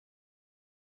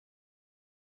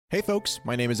Hey folks,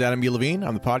 my name is Adam B. Levine.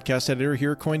 I'm the podcast editor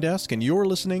here at CoinDesk, and you're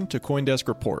listening to CoinDesk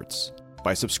Reports.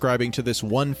 By subscribing to this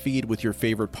one feed with your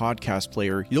favorite podcast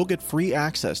player, you'll get free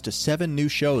access to 7 new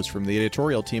shows from the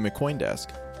editorial team at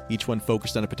CoinDesk, each one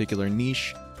focused on a particular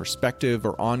niche, perspective,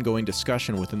 or ongoing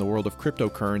discussion within the world of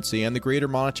cryptocurrency and the greater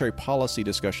monetary policy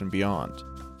discussion beyond.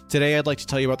 Today, I'd like to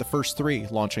tell you about the first 3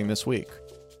 launching this week.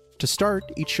 To start,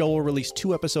 each show will release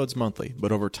 2 episodes monthly,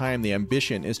 but over time the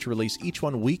ambition is to release each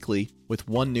one weekly with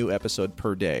 1 new episode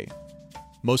per day.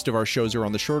 Most of our shows are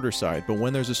on the shorter side, but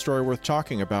when there's a story worth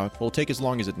talking about, we'll take as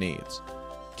long as it needs.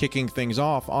 Kicking things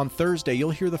off, on Thursday you'll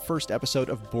hear the first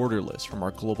episode of Borderless from our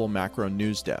global macro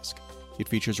news desk. It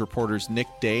features reporters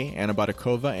Nick Day, Anna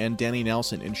Batakova, and Danny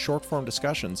Nelson in short-form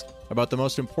discussions about the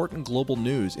most important global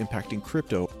news impacting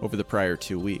crypto over the prior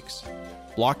 2 weeks.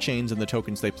 Blockchains and the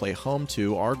tokens they play home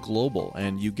to are global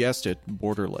and, you guessed it,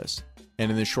 borderless. And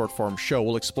in this short-form show,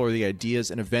 we'll explore the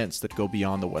ideas and events that go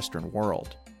beyond the Western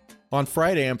world. On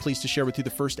Friday, I'm pleased to share with you the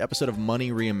first episode of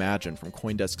Money Reimagined from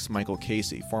CoinDesk's Michael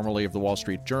Casey, formerly of the Wall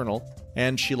Street Journal,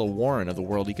 and Sheila Warren of the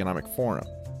World Economic Forum.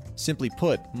 Simply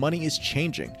put, money is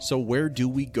changing, so where do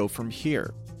we go from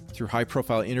here? Through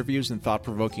high-profile interviews and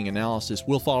thought-provoking analysis,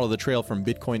 we'll follow the trail from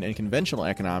Bitcoin and conventional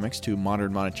economics to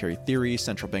modern monetary theory,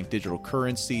 central bank digital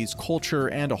currencies, culture,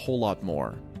 and a whole lot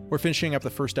more. We're finishing up the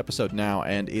first episode now,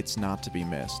 and it's not to be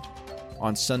missed.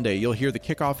 On Sunday, you'll hear the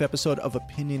kickoff episode of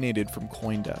Opinionated from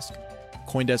CoinDesk.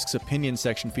 CoinDesk's opinion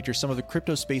section features some of the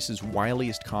crypto space's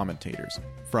wiliest commentators,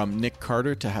 from Nick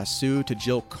Carter to Hasu to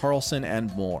Jill Carlson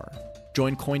and more.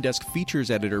 Join CoinDesk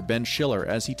features editor Ben Schiller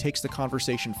as he takes the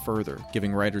conversation further,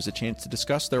 giving writers a chance to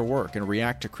discuss their work and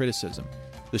react to criticism.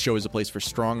 The show is a place for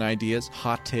strong ideas,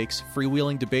 hot takes,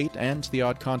 freewheeling debate, and the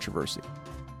odd controversy.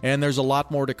 And there's a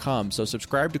lot more to come, so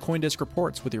subscribe to CoinDesk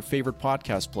Reports with your favorite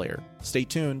podcast player. Stay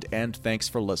tuned, and thanks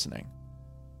for listening.